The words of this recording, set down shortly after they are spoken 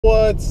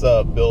What's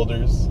up,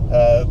 builders?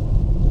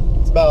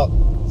 It's about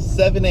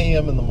 7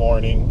 a.m. in the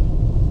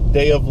morning,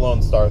 day of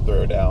Lone Star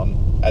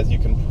Throwdown. As you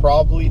can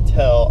probably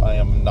tell, I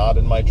am not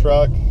in my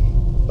truck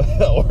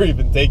or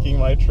even taking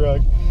my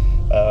truck.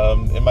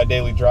 In my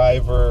daily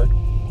driver,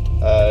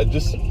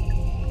 just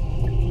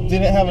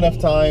didn't have enough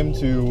time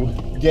to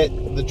get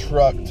the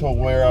truck to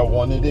where I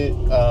wanted it.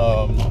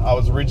 I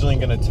was originally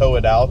going to tow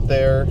it out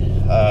there,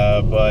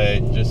 but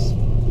just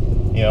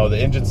the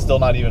engine's still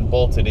not even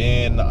bolted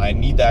in. I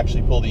need to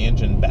actually pull the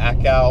engine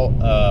back out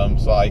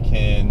so I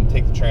can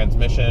take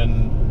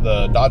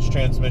the Dodge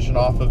transmission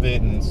off of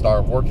it and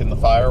start working the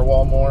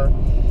firewall more.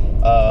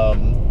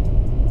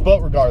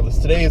 But regardless,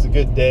 today is a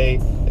good day.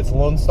 It's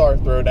Lone Star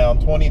Throwdown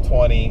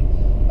 2020.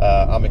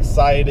 I'm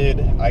excited.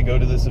 I go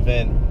to this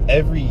event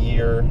every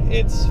year.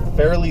 It's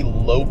fairly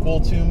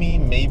local to me,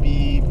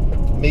 maybe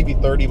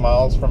 30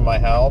 miles from my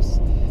house.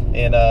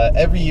 And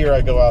every year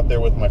I go out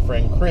there with my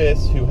friend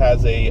Chris, who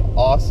has a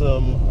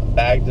awesome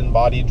bagged and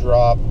body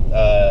drop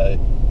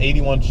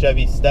 81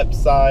 Chevy step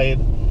side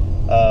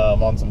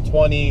on some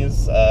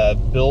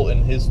 20s, built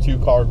in his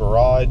 2-car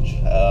garage.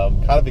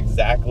 Kind of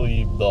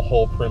exactly the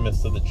whole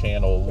premise of the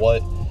channel,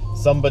 what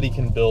somebody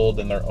can build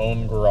in their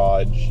own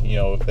garage,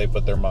 if they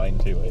put their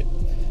mind to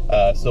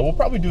it. So we'll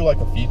probably do like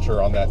a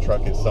feature on that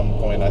truck at some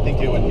point. I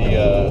think it would be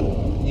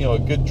a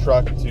good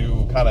truck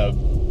to kind of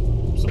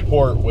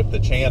support with the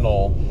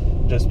channel,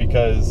 just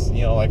because,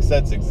 like I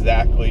said, it's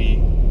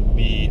exactly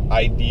the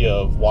idea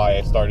of why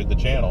I started the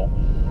channel.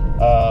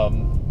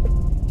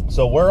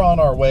 So we're on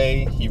our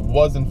way. He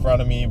was in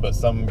front of me, but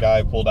some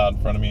guy pulled out in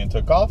front of me and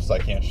took off, so I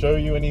can't show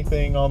you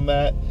anything on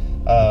that.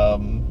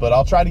 But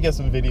I'll try to get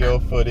some video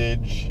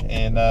footage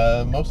and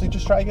mostly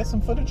just try to get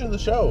some footage of the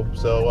show.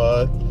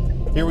 So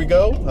here we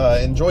go.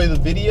 Enjoy the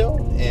video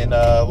and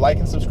like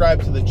and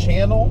subscribe to the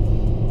channel,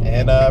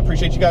 and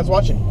appreciate you guys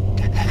watching.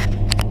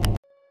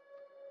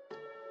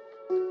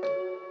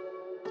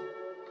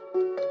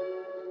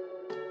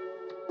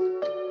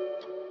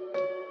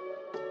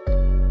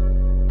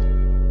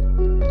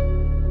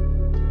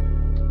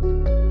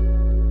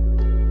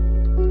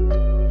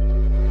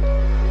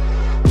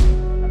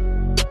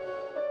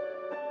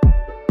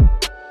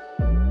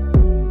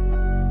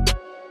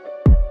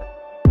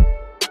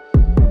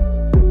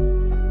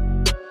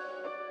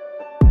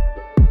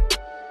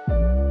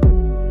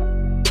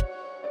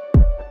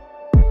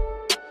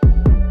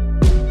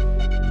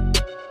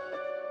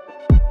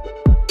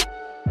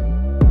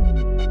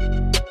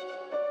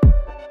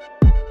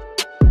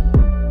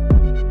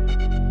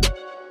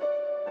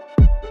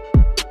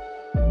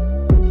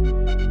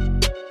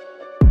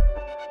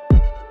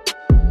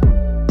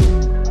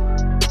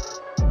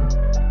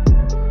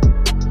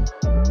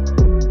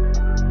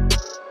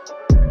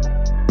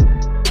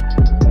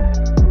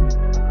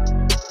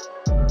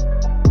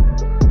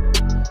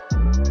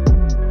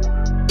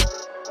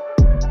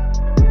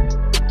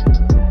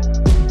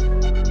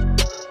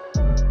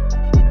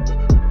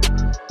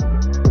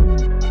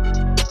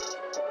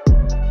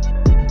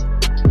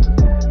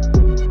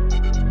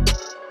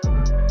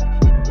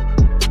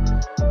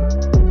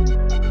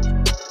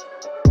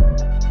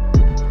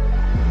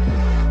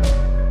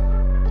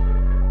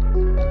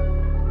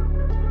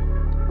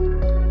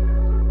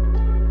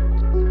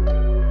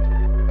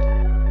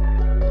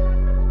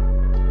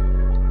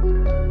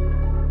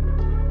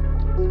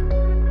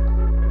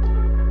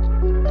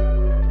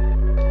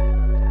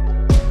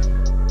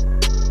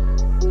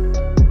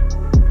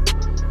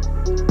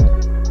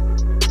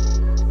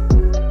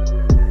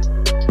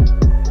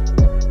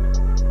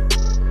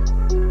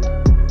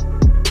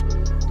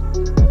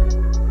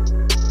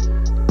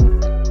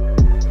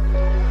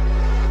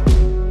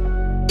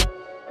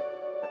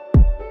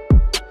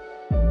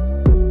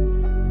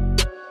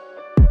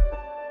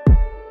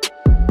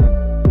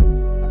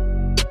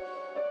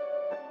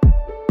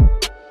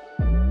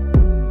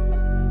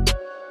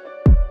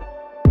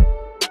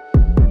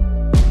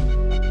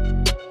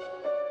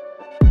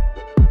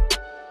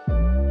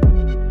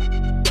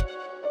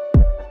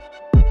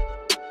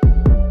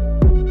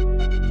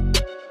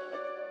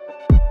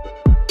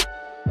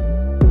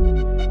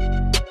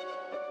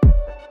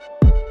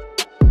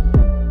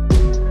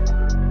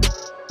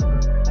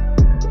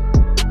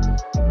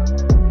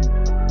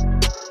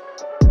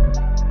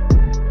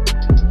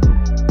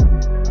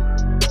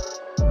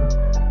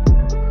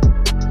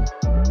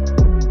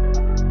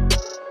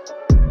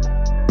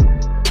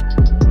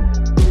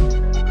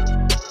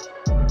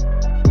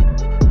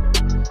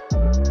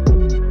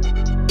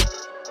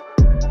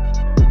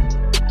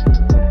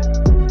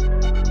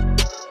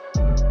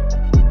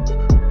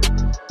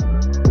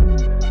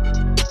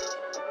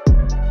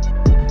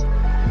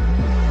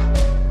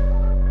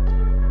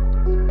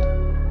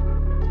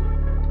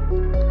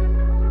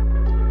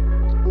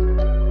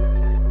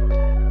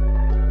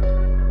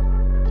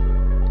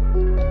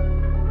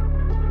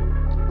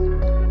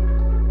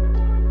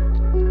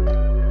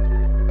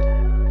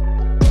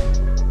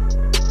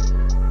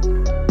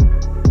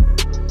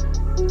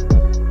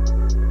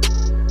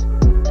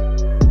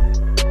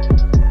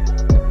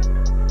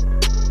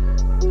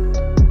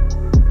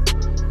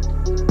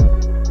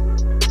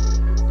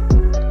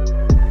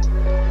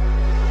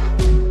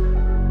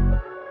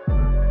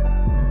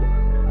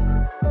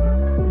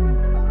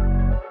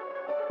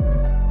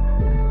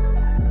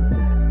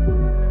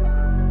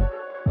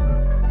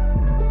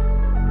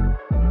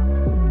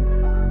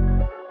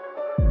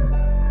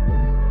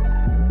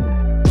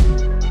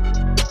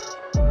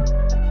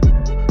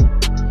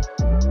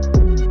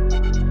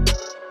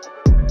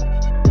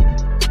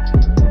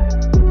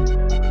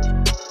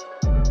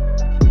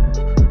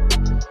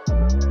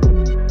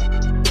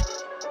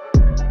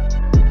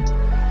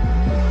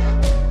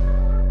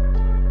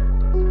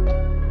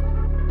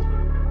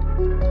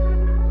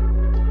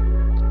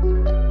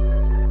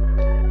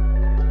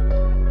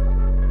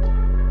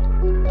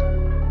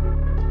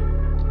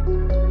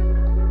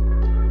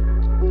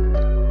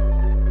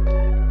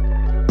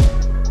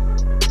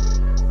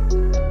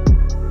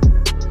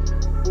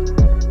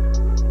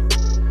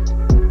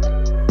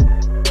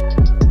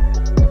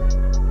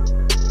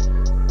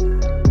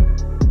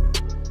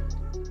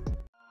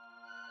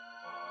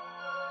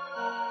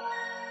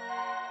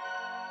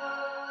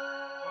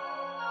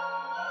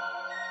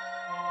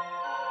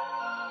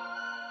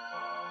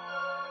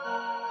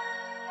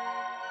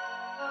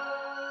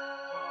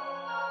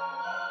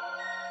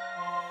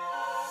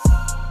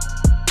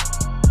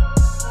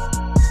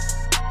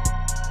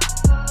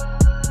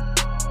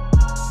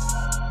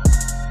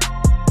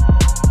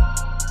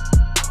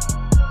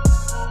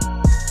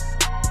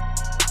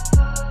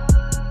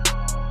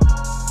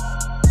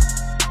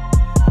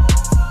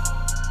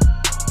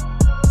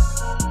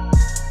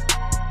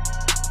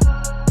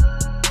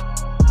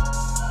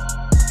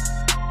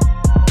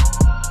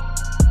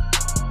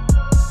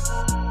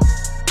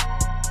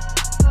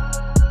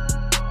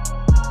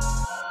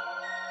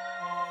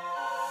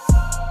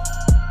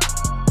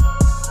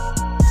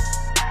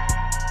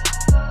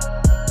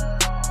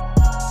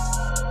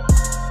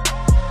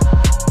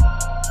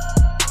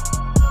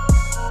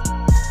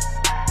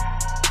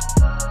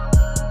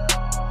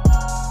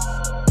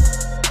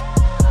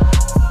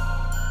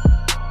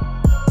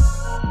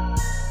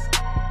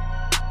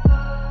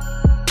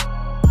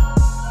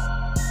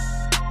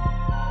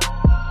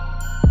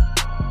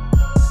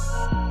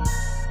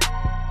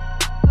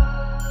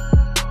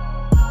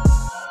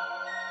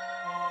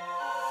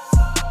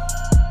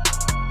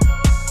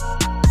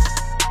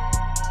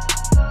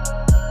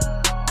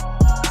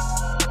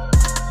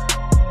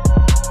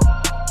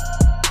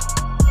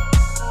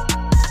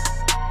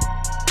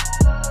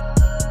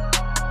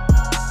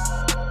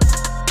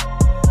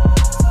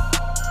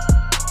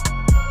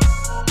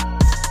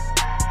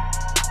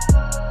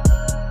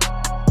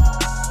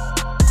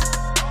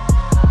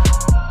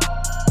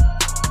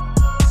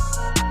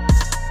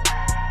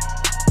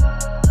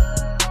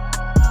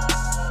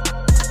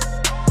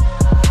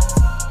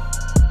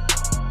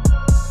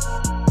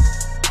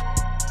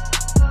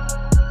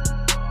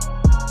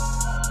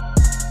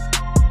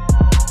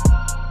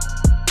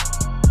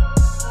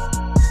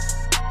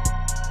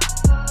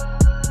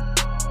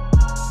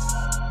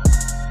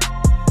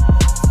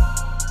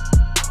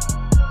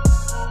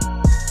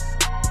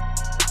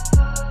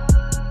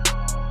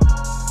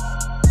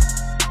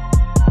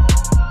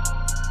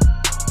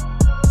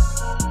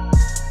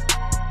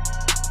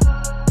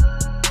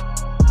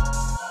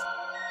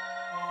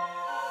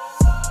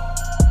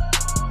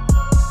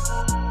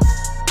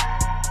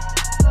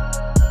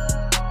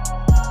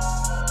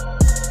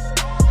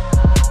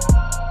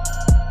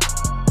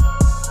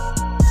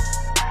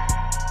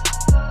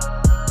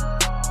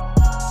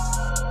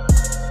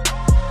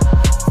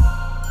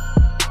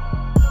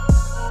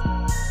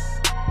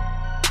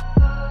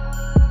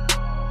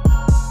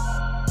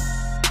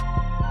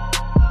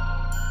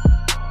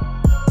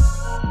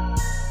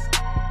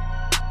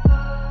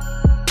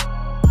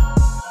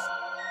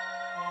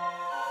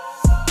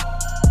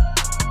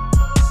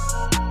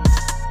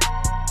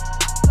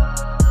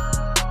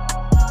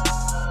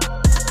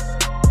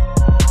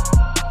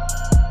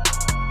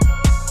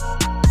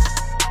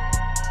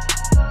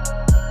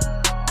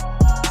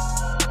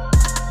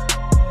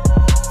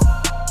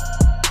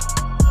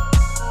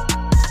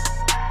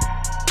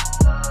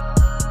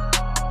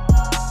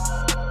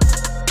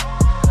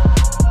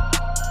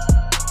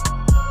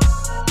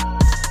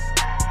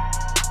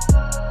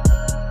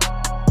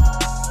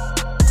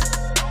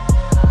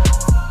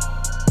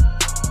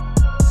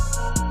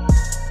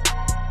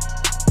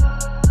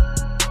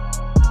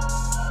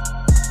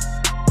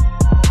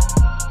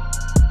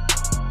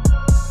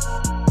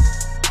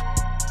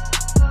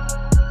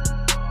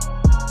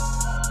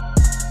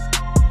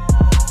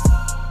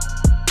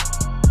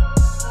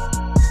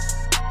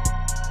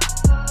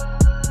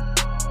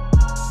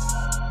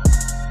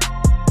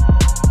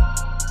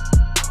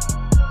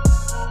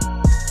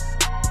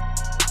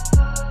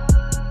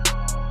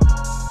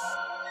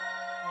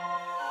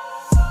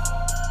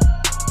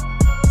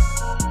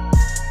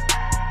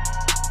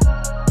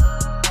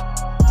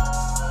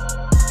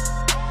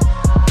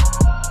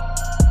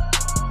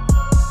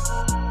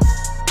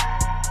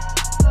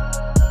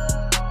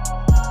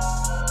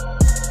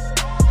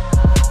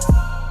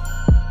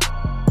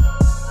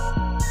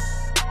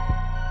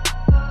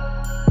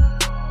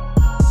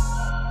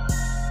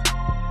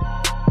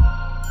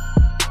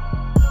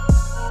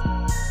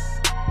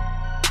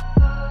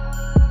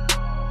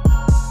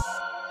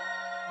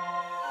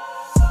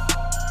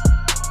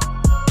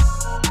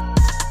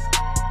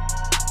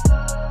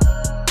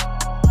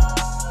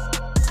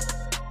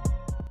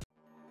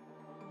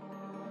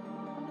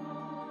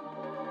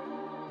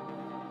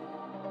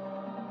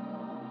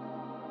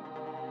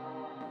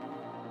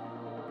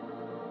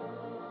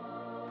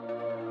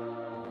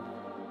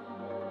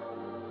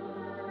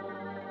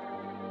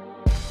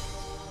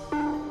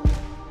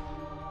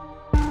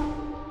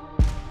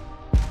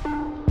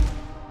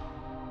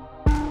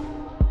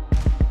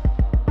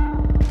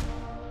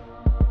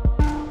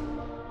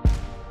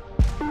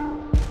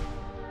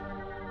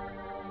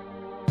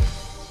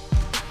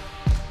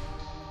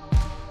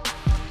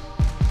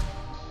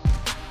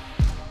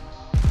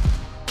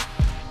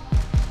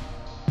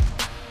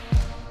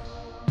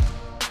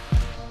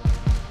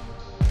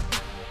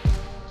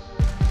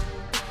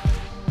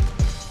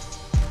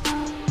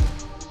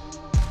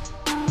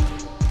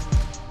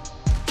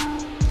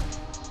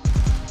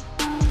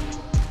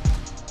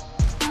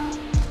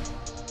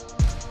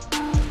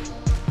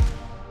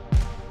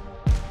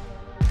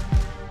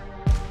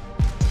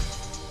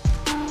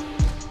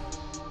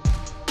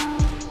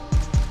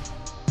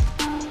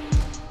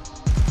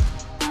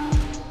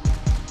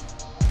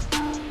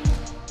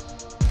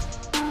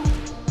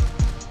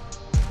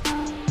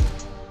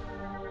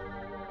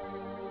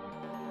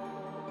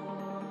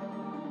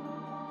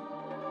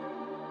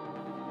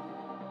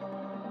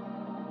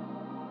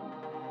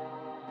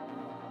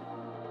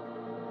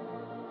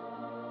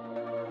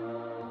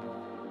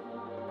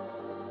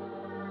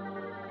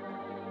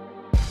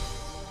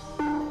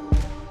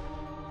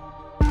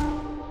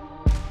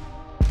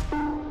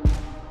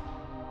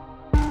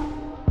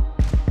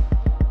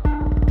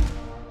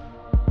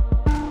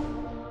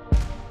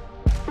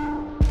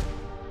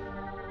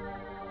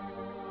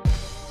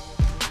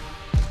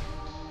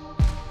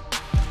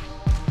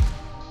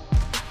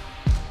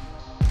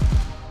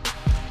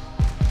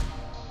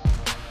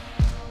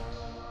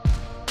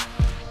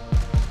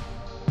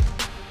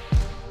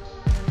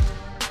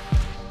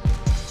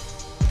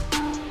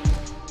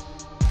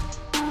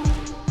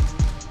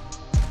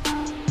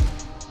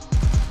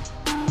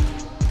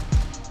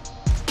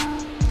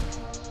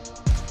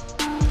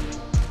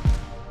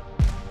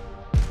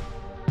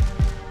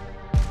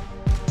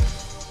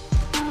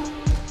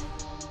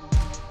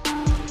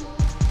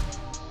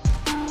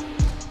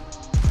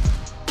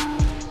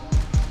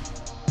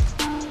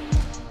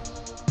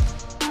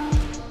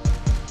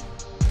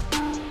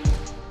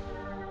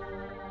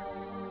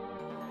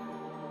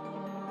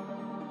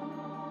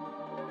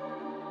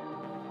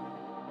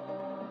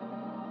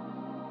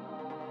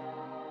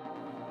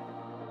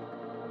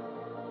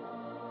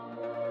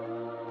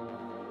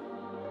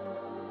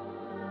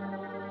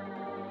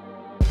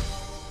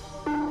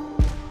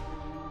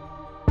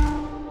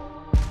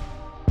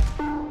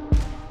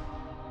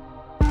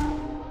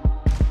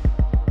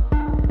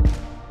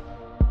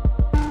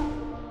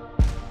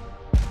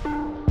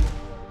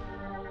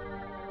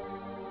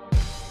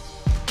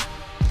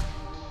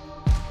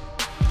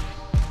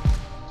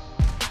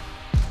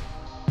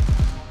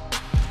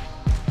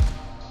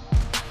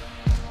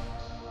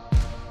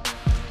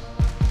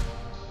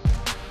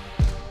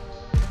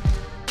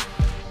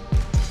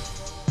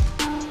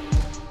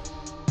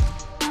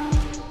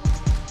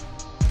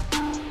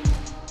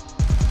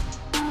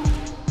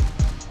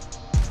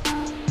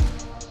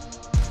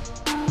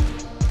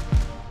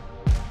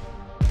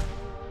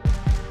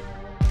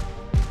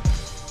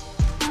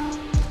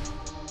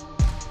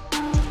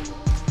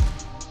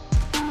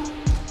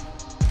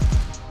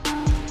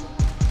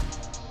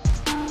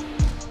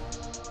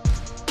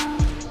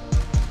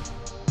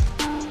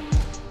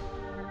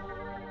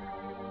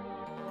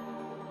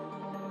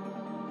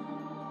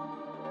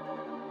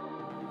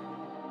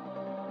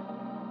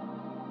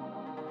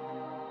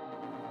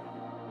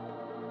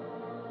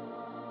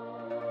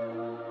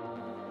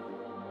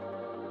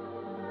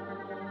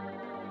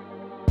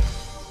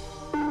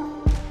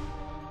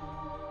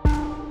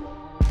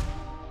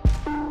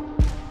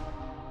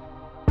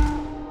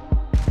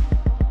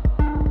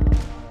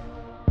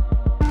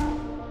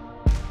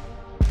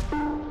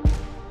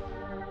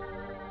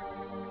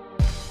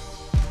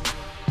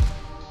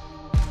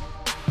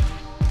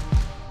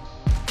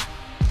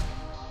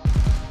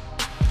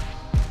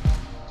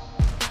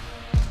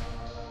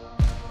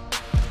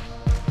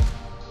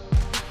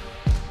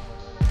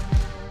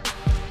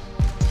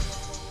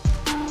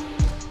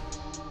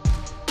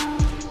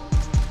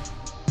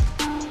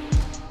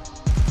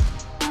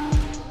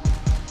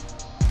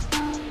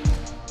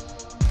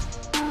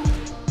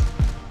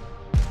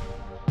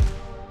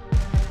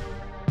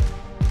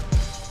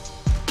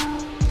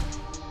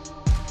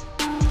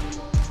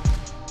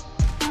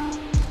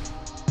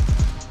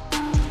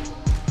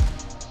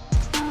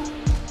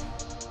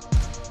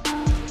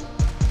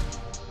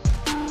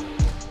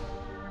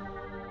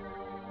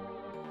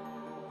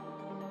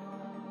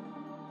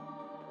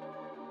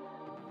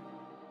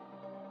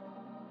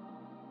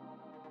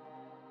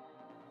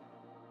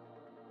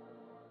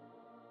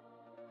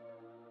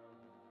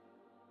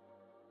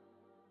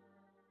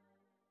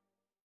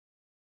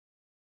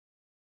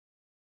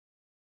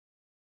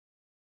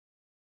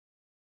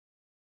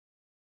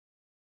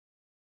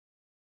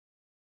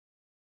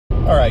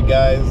 All right,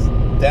 guys,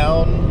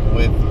 down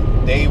with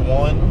day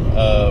one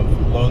of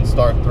Lone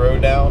Star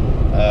Throwdown.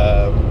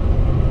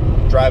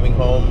 Driving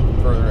home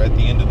at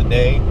the end of the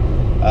day.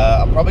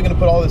 I'm probably going to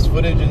put all this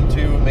footage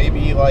into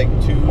maybe like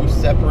 2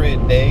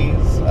 separate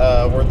days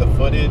worth of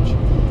footage.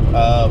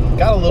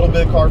 Got a little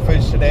bit of car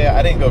footage today.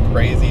 I didn't go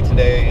crazy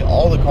today.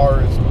 All the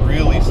cars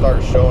really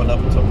start showing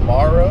up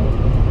tomorrow.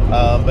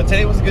 But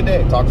today was a good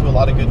day. Talked to a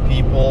lot of good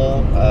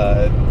people.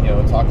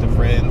 Talked to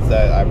friends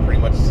that I pretty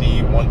much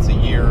see once a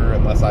year,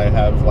 unless I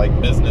have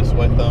like business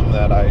with them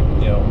that I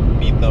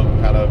meet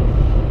them kind of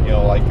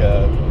like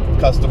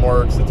Custom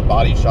Works. It's a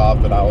body shop,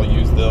 and I'll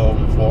use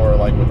them for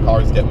like when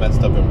cars get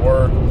messed up at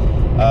work.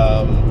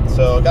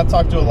 So got to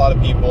talk to a lot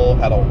of people.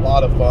 Had a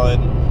lot of fun.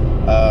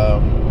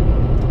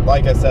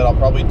 Like I said, I'll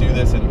probably do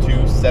this in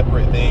 2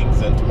 separate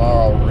things, and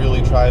tomorrow I'll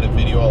really try to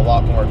video a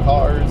lot more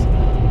cars.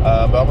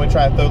 But I'm going to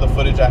try to throw the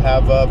footage I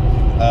have up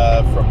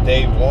from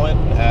day one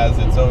as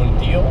its own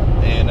deal,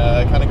 and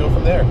kind of go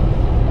from there.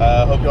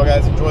 Hope y'all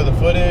guys enjoy the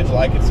footage.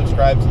 Like and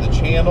subscribe to the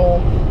channel.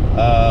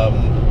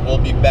 We'll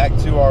be back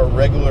to our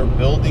regular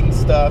building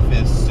stuff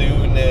as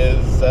soon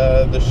as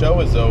the show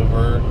is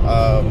over.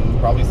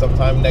 Probably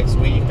sometime next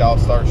week I'll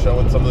start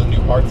showing some of the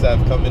new parts that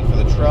have come in for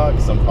the truck,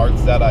 some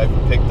parts that I've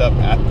picked up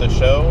at the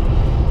show.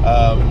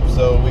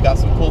 So we got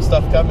some cool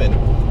stuff coming.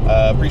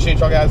 Appreciate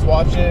y'all guys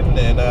watching,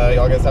 and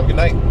y'all guys have a good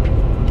night.